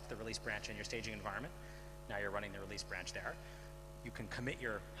the release branch in your staging environment. Now you're running the release branch there. You can commit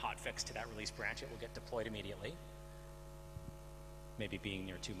your hotfix to that release branch. It will get deployed immediately. Maybe being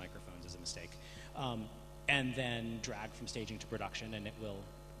near two microphones is a mistake. And then drag from staging to production, and it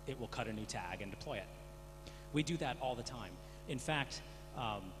will cut a new tag and deploy it. We do that all the time. In fact,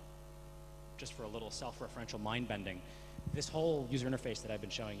 just for a little self-referential mind bending, this whole user interface that I've been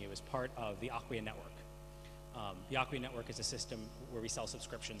showing you is part of the Acquia network. The Acquia network is a system where we sell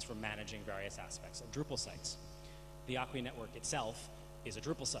subscriptions for managing various aspects of Drupal sites. The Acquia network itself is a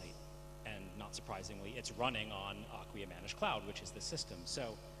Drupal site, and not surprisingly, it's running on Acquia Managed Cloud, which is the system.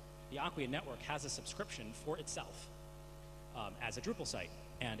 So the Acquia network has a subscription for itself as a Drupal site,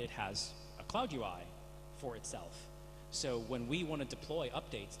 and it has a Cloud UI for itself. So when we want to deploy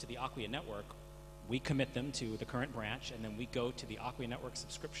updates to the Acquia network, we commit them to the current branch, and then we go to the Acquia network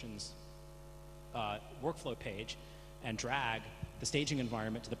subscriptions workflow page and drag the staging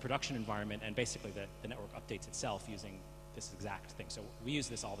environment to the production environment, and basically the network updates itself using this exact thing. So we use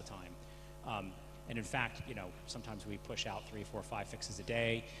this all the time. And in fact, sometimes we push out 3, 4, 5 fixes a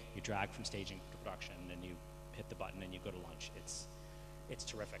day. You drag from staging to production, and you hit the button, and you go to lunch. It's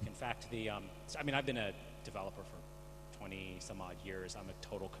terrific. In fact, I've been a developer for 20 some odd years. I'm a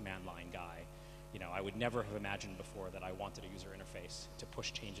total command line guy. I would never have imagined before that I wanted a user interface to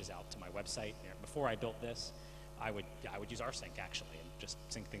push changes out to my website. Before I built this, I would use rsync actually and just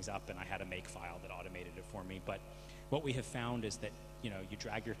sync things up, and I had a make file that automated it for me. But what we have found is that you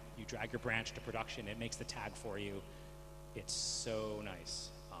drag your branch to production, it makes the tag for you. It's so nice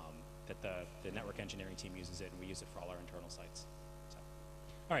that the network engineering team uses it, and we use it for all our internal sites. So,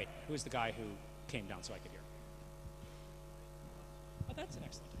 all right, who's the guy who came down so I could hear? Oh, that's an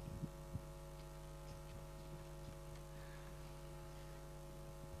excellent idea.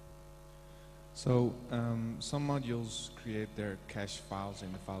 So some modules create their cache files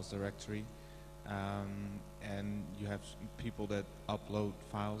in the files directory, and you have people that upload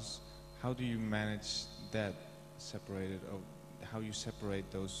files. How do you manage that separated, or how you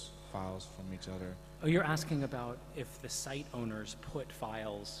separate those files from each other? Oh, you're asking about if the site owners put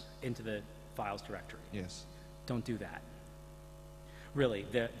files into the files directory? Yes. Don't do that. Really,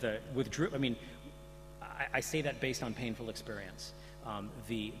 with Drupal, I say that based on painful experience.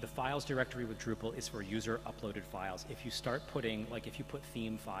 The files directory with Drupal is for user uploaded files. If you start putting, if you put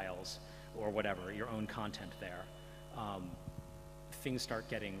theme files or whatever, your own content there, things start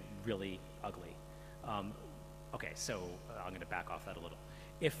getting really ugly. Okay, so I'm going to back off that a little.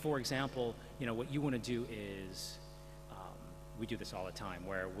 If, for example, what you want to do is, we do this all the time,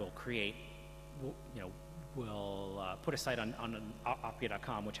 where we'll put a site on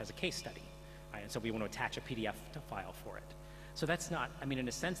Acquia.com which has a case study, right? And so we want to attach a PDF file for it. So that's not, in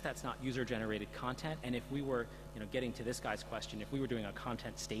a sense, that's not user-generated content. And if we were, getting to this guy's question, if we were doing a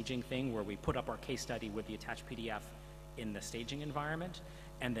content staging thing where we put up our case study with the attached PDF in the staging environment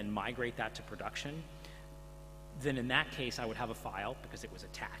and then migrate that to production, then in that case, I would have a file because it was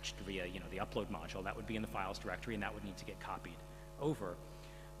attached via, the upload module. That would be in the files directory, and that would need to get copied over.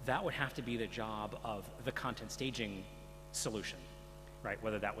 That would have to be the job of the content staging solution, right?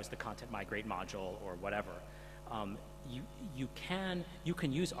 Whether that was the content migrate module or whatever. You can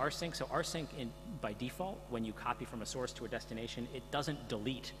use rsync. So rsync, by default, when you copy from a source to a destination, it doesn't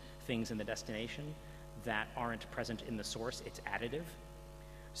delete things in the destination that aren't present in the source. It's additive.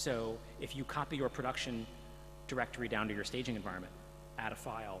 So if you copy your production directory down to your staging environment, add a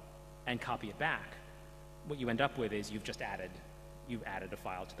file, and copy it back, what you end up with is you've added a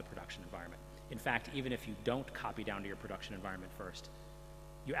file to the production environment. In fact, even if you don't copy down to your production environment first,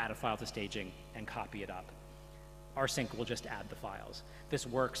 you add a file to staging and copy it up. Rsync will just add the files. This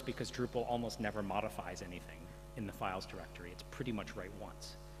works because Drupal almost never modifies anything in the files directory. It's pretty much right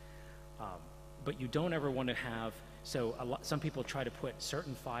once. But you don't ever want to have, so some people try to put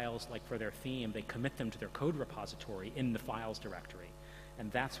certain files, like for their theme, they commit them to their code repository in the files directory.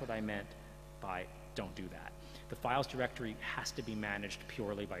 And that's what I meant by don't do that. The files directory has to be managed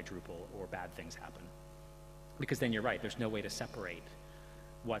purely by Drupal or bad things happen. Because then you're right, there's no way to separate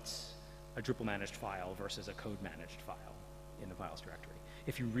what's a Drupal managed file versus a code managed file in the files directory.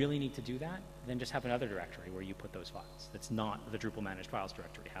 If you really need to do that, then just have another directory where you put those files. That's not the Drupal managed files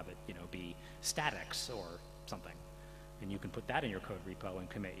directory. Have it, be statics or something. And you can put that in your code repo and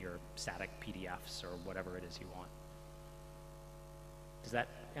commit your static PDFs or whatever it is you want. Does that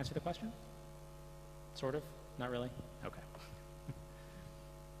answer the question? Sort of? Not really? Okay.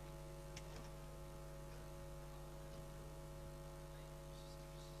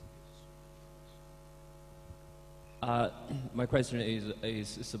 My question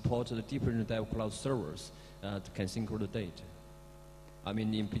is support the different dev cloud servers that can sync the data. I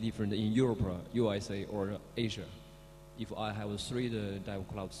mean, in Europe, USA, or Asia. If I have 3 dev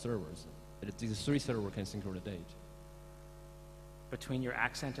cloud servers, these 3 servers can sync the data. Between your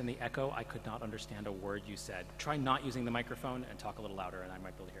accent and the echo, I could not understand a word you said. Try not using the microphone and talk a little louder, and I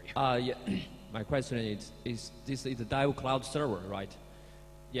might be able to hear you. Yeah. My question is this is a dev cloud server, right?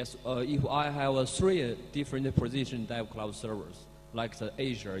 Yes. If I have 3 different position dev cloud servers, like the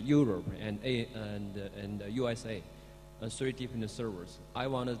Asia, Europe, and USA, 3 different servers, I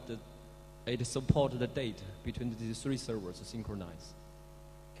wanted it support the data between these 3 servers synchronize.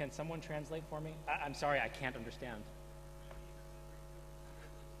 Can someone translate for me? I'm sorry, I can't understand.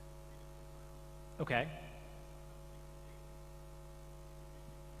 Okay.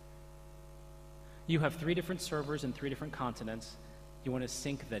 You have 3 different servers in 3 different continents. You want to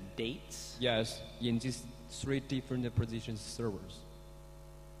sync the dates? Yes, in these 3 different position servers.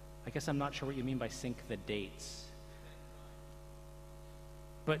 I guess I'm not sure what you mean by sync the dates.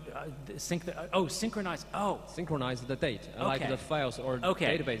 But synchronize. Oh, synchronize the date, okay. Like the files or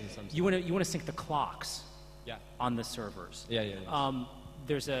databases. Something. You want to sync the clocks. Yeah. On the servers. Yeah.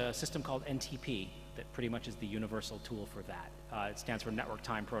 There's a system called NTP that pretty much is the universal tool for that. It stands for Network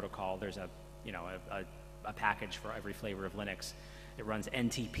Time Protocol. There's a package for every flavor of Linux. It runs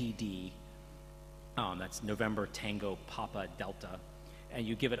NTPD. That's November Tango Papa Delta, and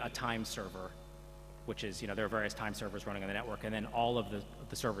you give it a time server, which is there are various time servers running on the network, and then all of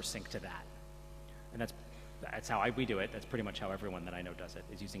the servers sync to that. And that's how we do it. That's pretty much how everyone that I know does it,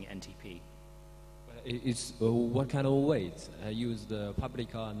 is using NTP. It's what kind of weight? Use the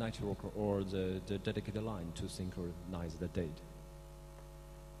public network or the dedicated line to synchronize the data?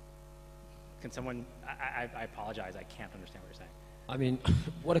 Can someone? I apologize. I can't understand what you're saying. I mean,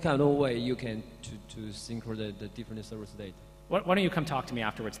 what kind of way you can to synchronize the different servers data? Why don't you come talk to me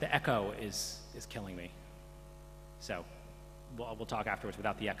afterwards? The echo is killing me. So we'll talk afterwards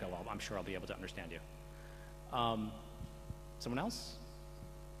without the echo. I'm sure I'll be able to understand you. Someone else?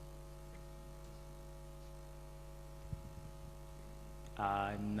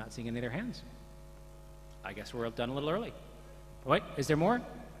 I'm not seeing any other hands. I guess we're done a little early. Wait, is there more?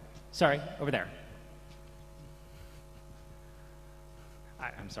 Sorry, over there.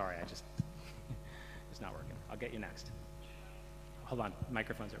 I'm sorry, it's not working. I'll get you next. Hold on,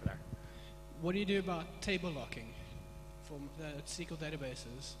 microphone's over there. What do you do about table locking from the SQL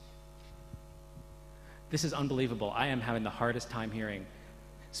databases? This is unbelievable. I am having the hardest time hearing.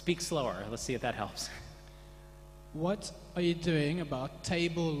 Speak slower. Let's see if that helps. What are you doing about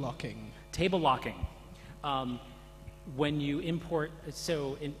table locking? Table locking. When you import,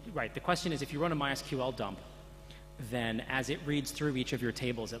 right, the question is if you run a MySQL dump, then as it reads through each of your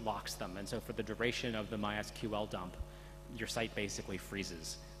tables, it locks them. And so for the duration of the MySQL dump, your site basically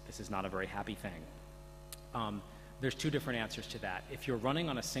freezes. This is not a very happy thing. There's 2 different answers to that. If you're running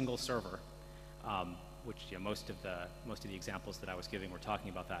on a single server, which most of the examples that I was giving were talking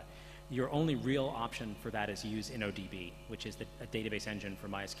about that, your only real option for that is use InnoDB, which is a database engine for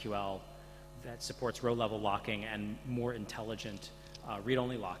MySQL that supports row-level locking and more intelligent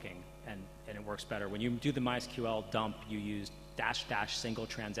read-only locking, and it works better. When you do the MySQL dump, you use -- single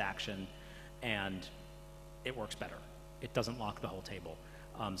transaction, and it works better. It doesn't lock the whole table.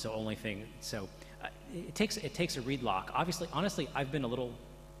 It takes a read lock. Honestly, I've been a little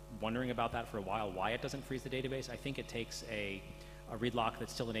wondering about that for a while, why it doesn't freeze the database. I think it takes a read lock that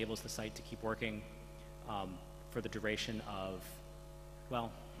still enables the site to keep working for the duration of,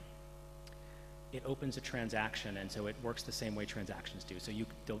 well, it opens a transaction, and so it works the same way transactions do. So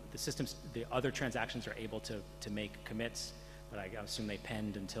the other transactions are able to make commits, but I assume they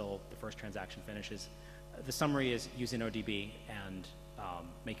pend until the first transaction finishes. The summary is use InnoDB and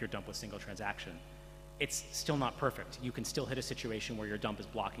make your dump with single transaction. It's still not perfect. You can still hit a situation where your dump is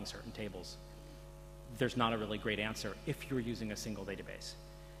blocking certain tables. There's not a really great answer if you're using a single database.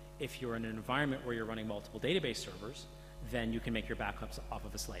 If you're in an environment where you're running multiple database servers, then you can make your backups off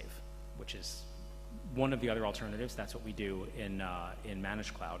of a slave, which is one of the other alternatives. That's what we do in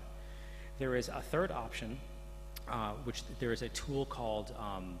Managed Cloud. There is a third option, which there is a tool called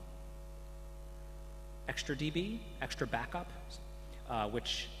ExtraDB, Extra Backup,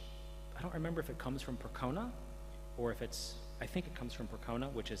 which I don't remember if it comes from Percona or if I think it comes from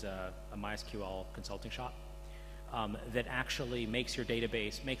Percona, which is a MySQL consulting shop, that actually makes your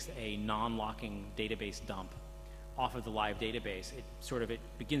database, makes a non-locking database dump off of the live database. It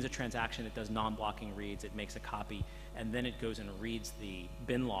begins a transaction, it does non-blocking reads, it makes a copy, and then it goes and reads the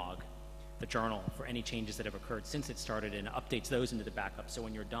bin log, the journal, for any changes that have occurred since it started and updates those into the backup. So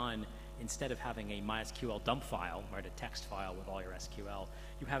when you're done, instead of having a MySQL dump file, right, a text file with all your SQL,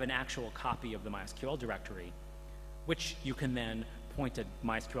 you have an actual copy of the MySQL directory, which you can then point a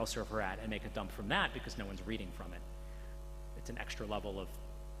MySQL server at and make a dump from that because no one's reading from it. It's an extra level of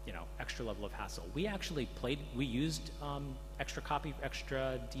hassle. We actually used extra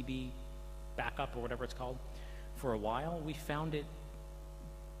DB backup or whatever it's called for a while. We found it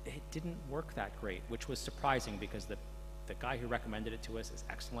didn't work that great, which was surprising because the guy who recommended it to us is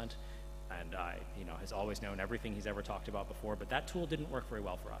excellent and has always known everything he's ever talked about before, but that tool didn't work very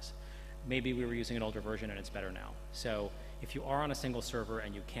well for us. Maybe we were using an older version and it's better now. So if you are on a single server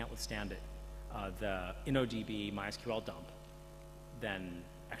and you can't withstand it, the InnoDB MySQL dump, then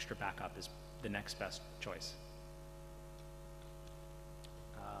Extra Backup is the next best choice.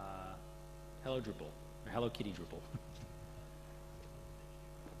 Hello Drupal, or Hello Kitty Drupal.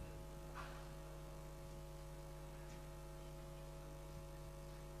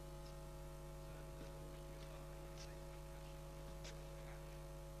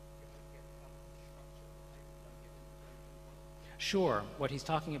 Sure. What he's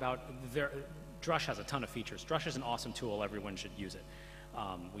talking about, Drush has a ton of features. Drush is an awesome tool. Everyone should use it.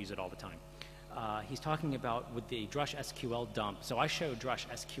 We use it all the time. He's talking about with the Drush SQL dump. So I showed Drush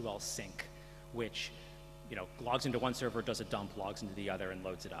SQL sync, which logs into one server, does a dump, logs into the other, and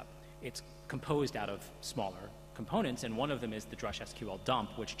loads it up. It's composed out of smaller components, and one of them is the Drush SQL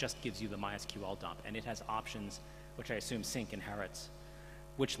dump, which just gives you the MySQL dump. And it has options, which I assume sync inherits,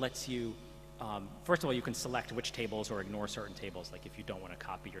 which lets you first of all, you can select which tables or ignore certain tables. Like if you don't want to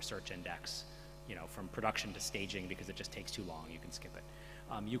copy your search index, from production to staging because it just takes too long, you can skip it.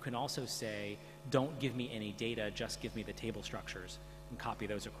 You can also say, don't give me any data, just give me the table structures and copy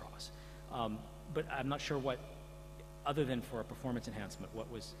those across. But I'm not sure what, other than for a performance enhancement,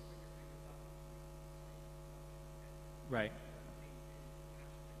 what was... Right.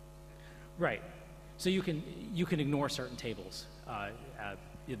 Right. So you can ignore certain tables.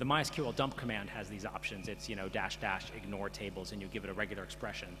 The MySQL dump command has these options. It's -- ignore tables, and you give it a regular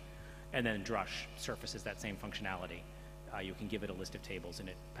expression, and then Drush surfaces that same functionality. You can give it a list of tables, and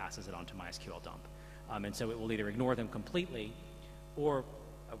it passes it on to MySQL dump, and so it will either ignore them completely, or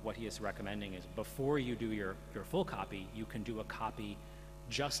what he is recommending is before you do your full copy, you can do a copy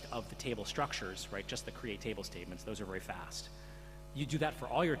just of the table structures, right? Just the create table statements. Those are very fast. You do that for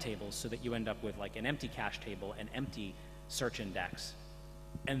all your tables so that you end up with like an empty cache table, an empty search index,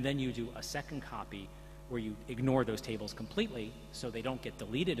 and then you do a second copy where you ignore those tables completely so they don't get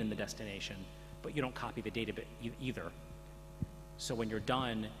deleted in the destination, but you don't copy the data either. So when you're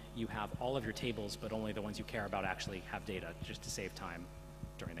done, you have all of your tables, but only the ones you care about actually have data, just to save time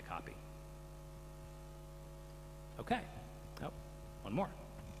during the copy. Okay. Oh, one more.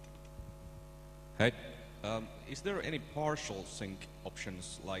 Hey, is there any partial sync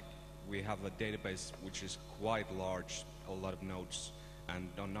options? Like we have a database which is quite large, a lot of nodes, and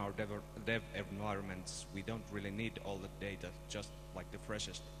on our dev environments, we don't really need all the data, just like the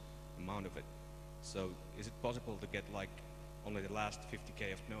freshest amount of it. So is it possible to get like only the last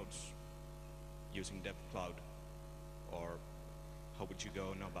 50K of nodes using Dev Cloud? Or how would you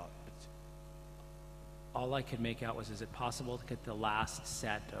go about it? All I could make out was, is it possible to get the last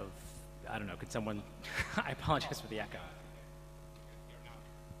set of, I don't know, could someone, I apologize for the echo.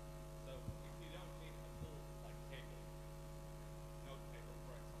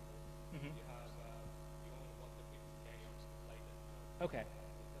 Okay.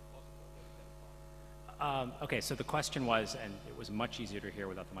 Okay, so the question was, and it was much easier to hear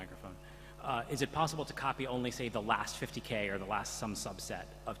without the microphone, is it possible to copy only, say, the last 50K or the last some subset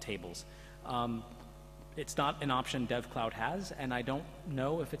of tables? It's not an option DevCloud has, and I don't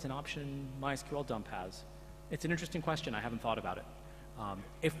know if it's an option MySQL dump has. It's an interesting question. I haven't thought about it.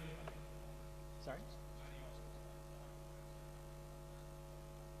 Sorry?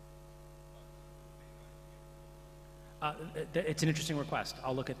 It's an interesting request.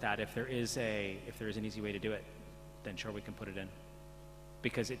 I'll look at that. If there is an easy way to do it, then sure, we can put it in,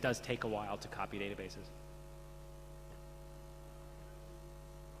 because it does take a while to copy databases.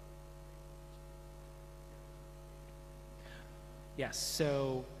 Yes.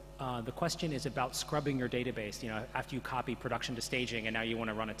 So the question is about scrubbing your database. You know, after you copy production to staging, and now you want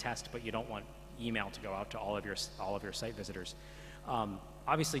to run a test, but you don't want email to go out to all of your site visitors.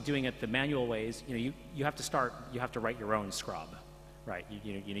 Obviously, doing it the manual ways, you know, you have to start. You have to write your own scrub, right?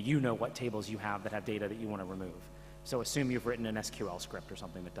 You know what tables you have that have data that you want to remove. So assume you've written an SQL script or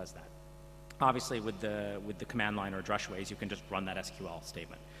something that does that. Obviously, with the command line or drush ways, you can just run that SQL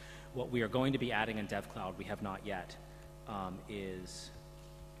statement. What we are going to be adding in DevCloud, we have not yet, is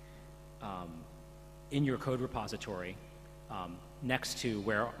in your code repository, next to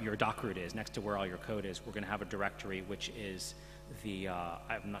where your doc root is, next to where all your code is, we're going to have a directory which is the,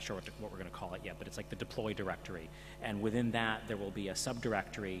 I'm not sure what we're going to call it yet, but it's like the deploy directory. And within that, there will be a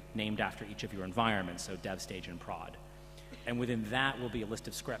subdirectory named after each of your environments, so dev, stage, and prod. And within that will be a list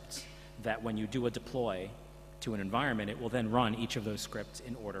of scripts that when you do a deploy to an environment, it will then run each of those scripts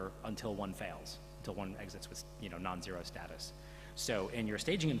in order until one fails, until one exits with, you know, non-zero status. So in your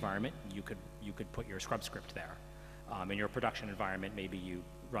staging environment, you could put your scrub script there. In your production environment, maybe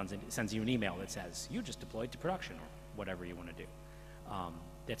sends you an email that says, you just deployed to production, or whatever you want to do.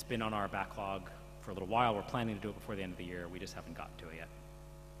 It's been on our backlog for a little while. We're planning to do it before the end of the year. We just haven't gotten to it yet.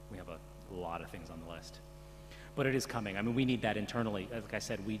 We have a lot of things on the list. But it is coming. I mean, we need that internally. Like I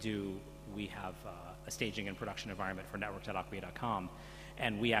said, we have a staging and production environment for network.acquia.com.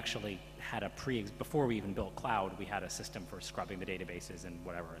 And we actually had before we even built cloud, we had a system for scrubbing the databases and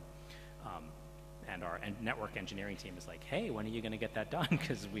whatever. And our network engineering team is like, hey, when are you going to get that done?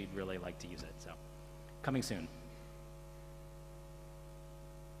 Because we'd really like to use it. So coming soon.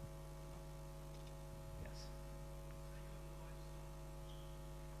 Yes.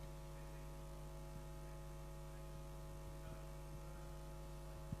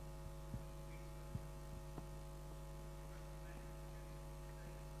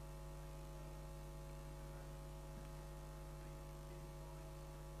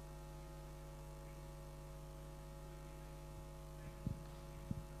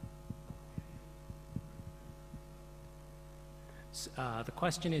 The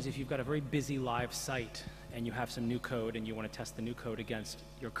question is, if you've got a very busy live site and you have some new code and you want to test the new code against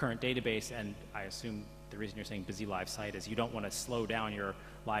your current database, and I assume the reason you're saying busy live site is you don't want to slow down your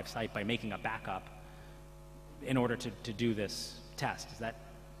live site by making a backup in order to do this test. Is that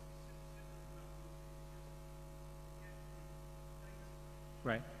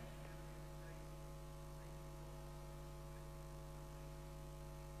right?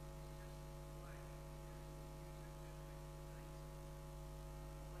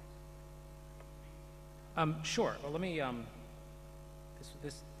 Sure. Well, let me.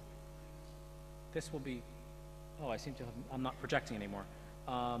 This will be. Oh, I seem to have. I'm not projecting anymore.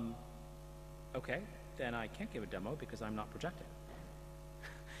 Okay, then I can't give a demo because I'm not projecting.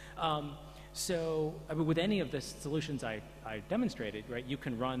 So, I mean, with any of the solutions I demonstrated, right? You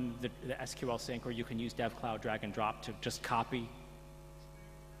can run the SQL sync, or you can use DevCloud drag and drop to just copy.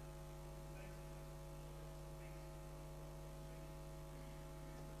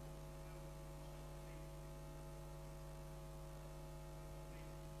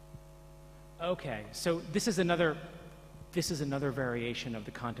 Okay, so this is another variation of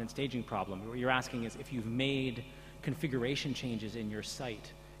the content staging problem. What you're asking is if you've made configuration changes in your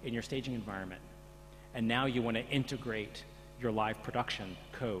site, in your staging environment, and now you want to integrate your live production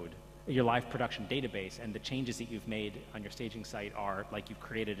code, your live production database, and the changes that you've made on your staging site are like you've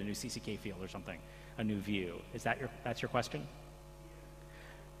created a new CCK field or something, a new view. Is that that's your question?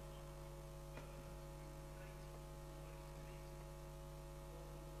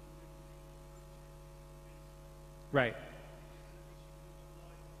 Right.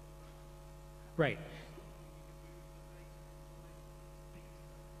 Right.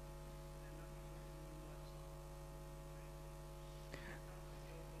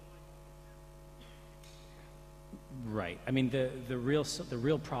 Right. I mean, the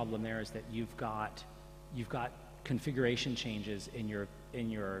real problem there is that you've got configuration changes in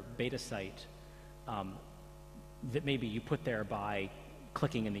your beta site that maybe you put there by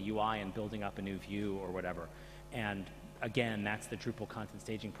clicking in the UI and building up a new view or whatever. And again, that's the Drupal content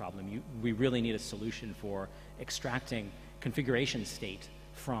staging problem. We really need a solution for extracting configuration state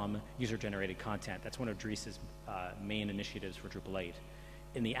from user-generated content. That's one of Dries' main initiatives for Drupal 8.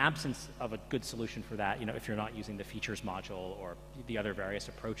 In the absence of a good solution for that, if you're not using the features module or the other various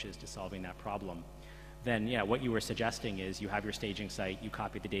approaches to solving that problem, then what you were suggesting is you have your staging site, you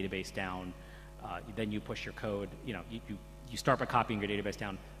copy the database down, then you push your code, you start by copying your database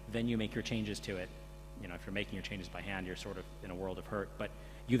down, then you make your changes to it. If you're making your changes by hand, you're sort of in a world of hurt, but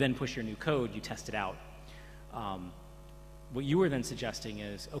you then push your new code, you test it out. What you were then suggesting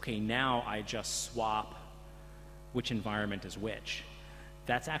is, okay, now I just swap which environment is which.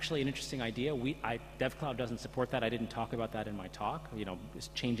 That's actually an interesting idea. DevCloud doesn't support that. I didn't talk about that in my talk.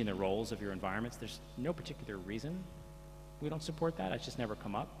 Just changing the roles of your environments. There's no particular reason we don't support that. It's just never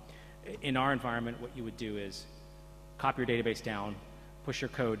come up. In our environment, what you would do is copy your database down, push your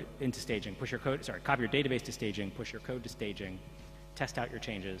code into staging, copy your database to staging, push your code to staging, test out your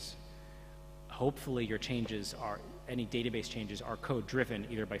changes. Hopefully your changes any database changes are code driven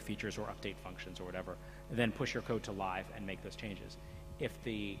either by features or update functions or whatever. Then push your code to live and make those changes. If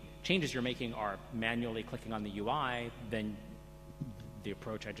the changes you're making are manually clicking on the UI, then the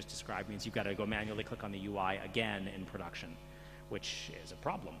approach I just described means you've got to go manually click on the UI again in production, which is a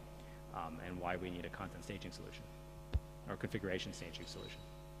problem, and why we need a content staging solution or configuration staging solution.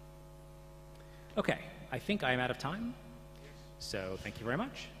 Okay, I think I'm out of time, so thank you very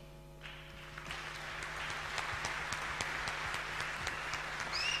much.